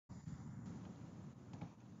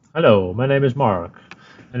Hello, my name is Mark,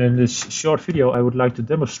 and in this short video I would like to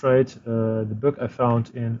demonstrate the bug I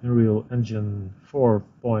found in Unreal Engine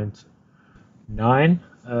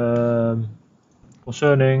 4.9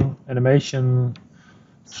 concerning animation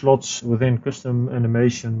slots within custom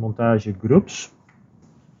animation montage groups.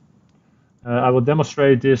 I will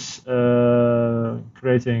demonstrate this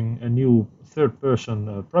creating a new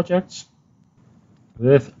third-person project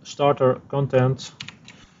with starter content,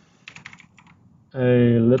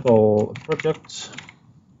 a little project.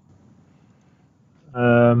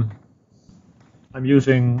 I'm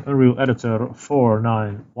using Unreal Editor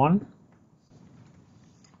 4.9.1.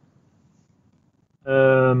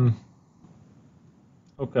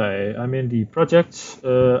 Okay, I'm in the project.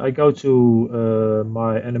 I go to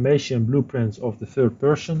my animation blueprint of the third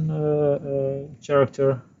person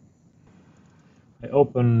character. I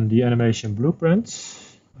open the animation blueprint.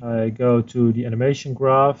 I go to the animation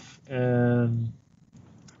graph and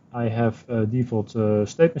I have a default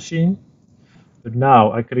state machine. But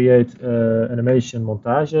now I create animation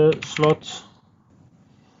montage slot.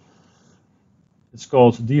 It's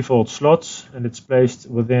called default slot and it's placed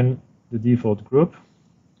within the default group.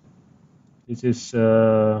 This is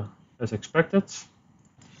as expected.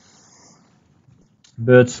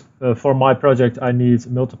 But for my project I need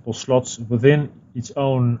multiple slots within its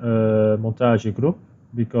own montage group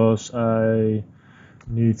because I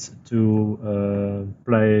need to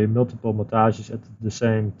play multiple montages at the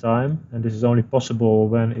same time, and this is only possible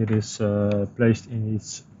when it is placed in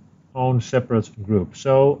its own separate group.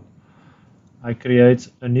 So I create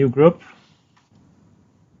a new group.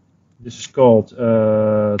 This is called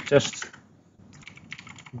test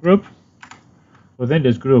group. Within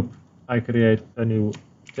this group I create a new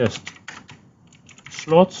test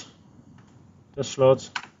slot.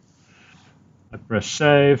 I press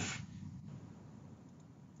save.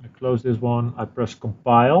 I close this one. I press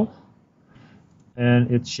compile, and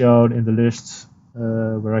it's shown in the list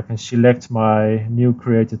where I can select my new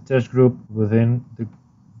created test group within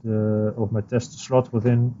of my test slot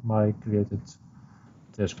within my created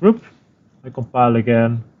test group. I compile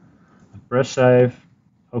again. I press save.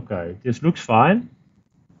 Okay, this looks fine.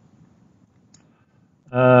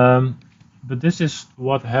 But this is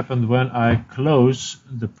what happened when I close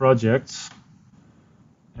the project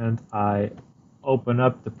and I open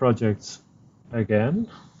up the project again.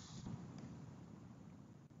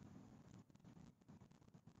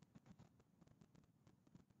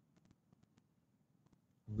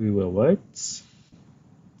 We will wait.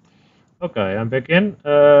 Okay, I'm back in.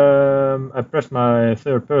 I press my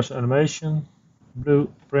third person animation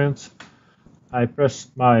blueprint. I press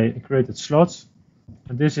my created slot.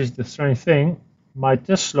 And this is the strange thing. My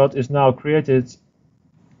test slot is now created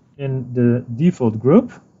in the default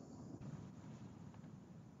group.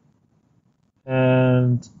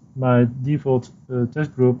 And my default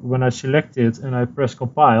test group, when I select it and I press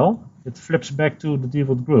compile, it flips back to the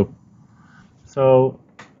default group. So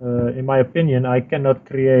in my opinion, I cannot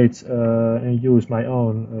create and use my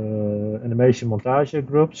own animation montage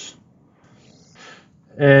groups.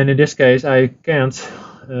 And in this case, I can't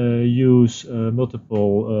use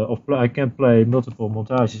I can't play multiple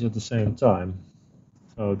montages at the same time.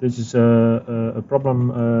 So this is a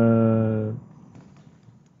problem.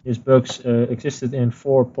 These bugs existed in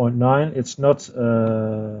 4.9. It's not.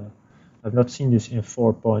 I've not seen this in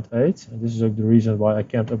 4.8, and this is the reason why I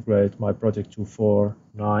can't upgrade my project to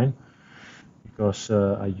 4.9, because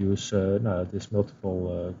I use these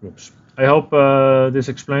multiple groups. I hope this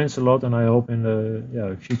explains a lot, and I hope in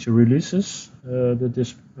the future releases that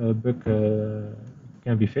this bug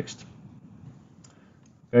can be fixed.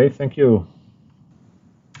 Okay, thank you.